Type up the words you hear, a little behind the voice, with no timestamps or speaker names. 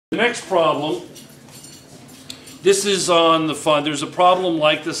The next problem, this is on the final. There's a problem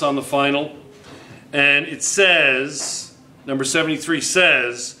like this on the final, and it says, number 73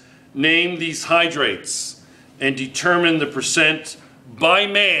 says, name these hydrates and determine the percent by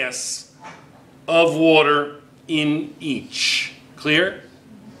mass of water in each. Clear?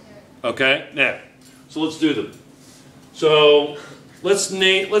 Okay, now, so let's do them. So let's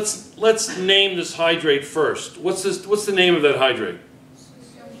name this hydrate first. What's the name of that hydrate?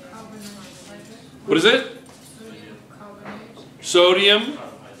 What is it? Sodium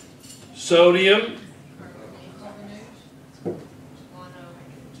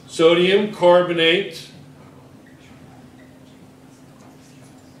carbonate.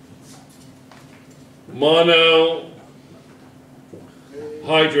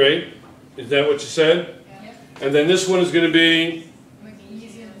 Monohydrate. Is that what you said? Yeah. And then this one is going to be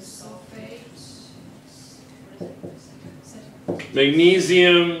Magnesium sulfate.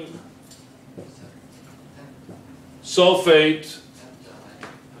 magnesium sulfate.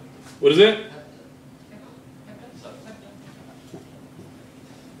 What is it?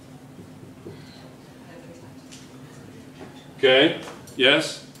 Okay,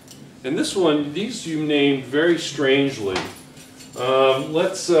 yes. And this one, these you named very strangely. I'm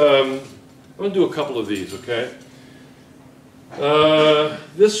going to do a couple of these, okay?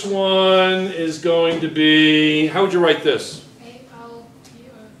 This one is going to be, how would you write this?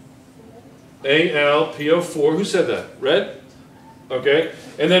 AlPO4. Who said that? Red? Okay.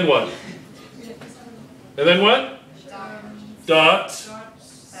 And then what? And then what? Dot.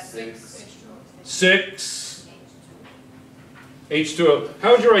 6. H2O.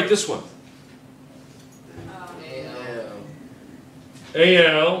 How would you write this one?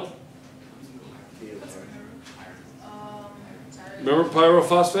 Al. Remember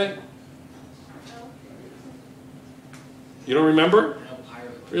pyrophosphate? You don't remember?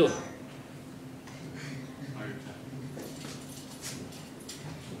 Really?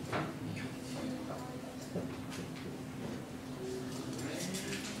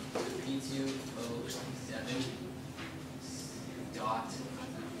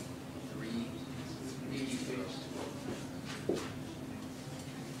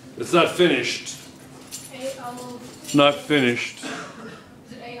 It's not finished. It's not finished. Is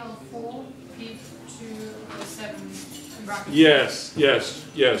it Al4, P2O7? Yes, yes,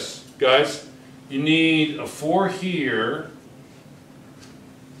 yes. Guys, you need a 4 here,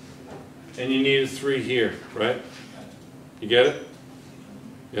 and you need a 3 here, right? You get it?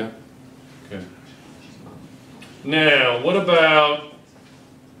 Yeah? Okay. Now, what about...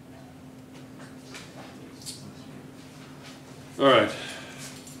 All right.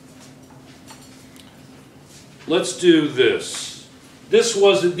 Let's do this. These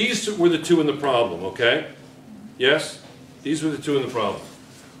were the two in the problem, okay? Yes? These were the two in the problem.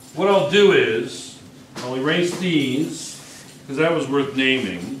 What I'll do is, I'll erase these, because that was worth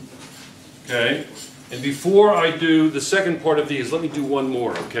naming, okay? And before I do the second part of these, let me do one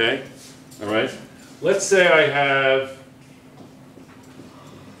more, okay? All right? Let's say I have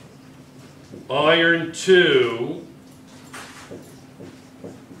iron 2,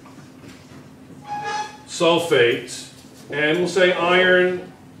 sulfate, and we'll say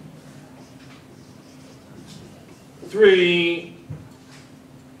iron 3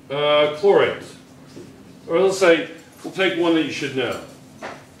 chlorate. Or let's say, we'll take one that you should know.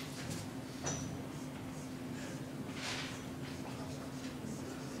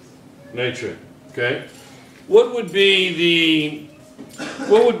 Nitrate, okay? What would be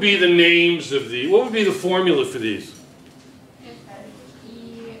the names of these? What would be the formula for these?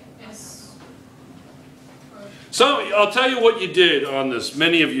 So I'll tell you what you did on this.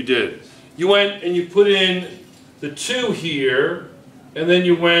 Many of you did. You went and you put in the 2 here, and then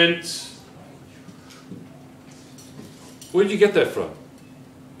you went. Where did you get that from?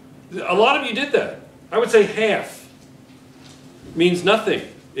 A lot of you did that. I would say half. Means nothing.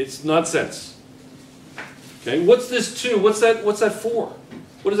 It's nonsense. Okay. What's this 2? What's that for?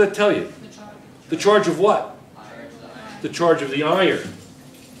 What does that tell you? The charge of what? The charge of the iron.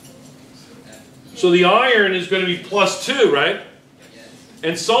 So the iron is going to be +2, right?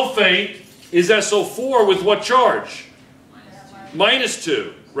 And sulfate is SO4 with what charge?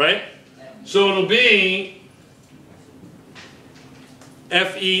 -2, right? So it'll be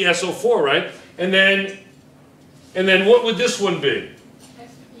FeSO4, right? And then what would this one be?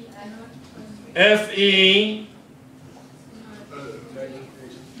 Fe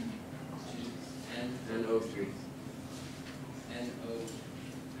NO3.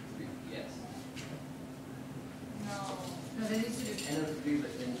 No, they need to do NO3,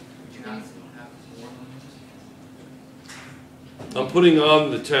 but then would you have to have 4? I'm putting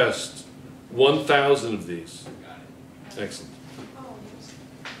on the test 1,000 of these. Excellent.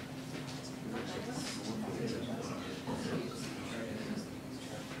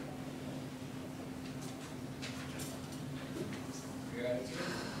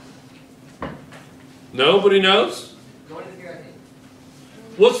 Nobody knows?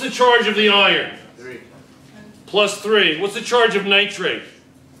 What's the charge of the iron? 3. Plus 3. What's the charge of nitrate?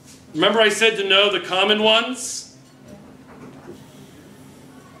 Remember I said to know the common ones?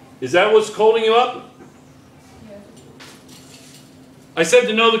 Is that what's holding you up? I said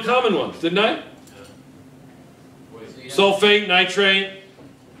to know the common ones, didn't I? Sulfate, nitrate,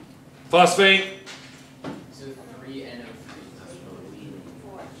 phosphate. So 3 NO3.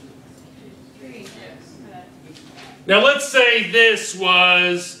 Now let's say this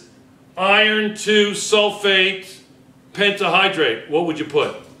was iron 2 sulfate pentahydrate. What would you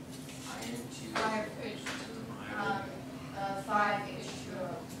put? Iron 2. 5 H2O. 5 H2O.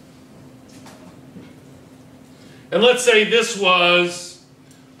 And let's say this was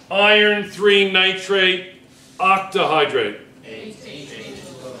iron 3 nitrate octahydrate.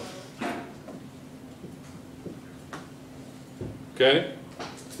 H2O. Okay?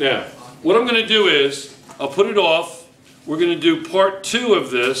 Now, what I'm going to do is, I'll put it off. We're going to do part 2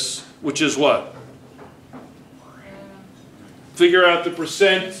 of this, which is what? Figure out the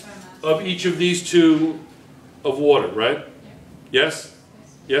percent of each of these two of water, right? Yes?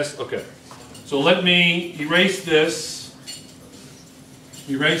 Yes? Okay. So let me erase this.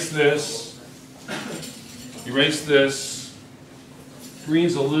 Erase this. Erase this.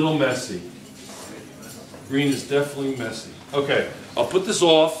 Green's a little messy. Green is definitely messy. Okay, I'll put this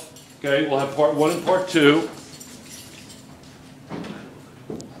off. Okay, we'll have part 1 and part 2.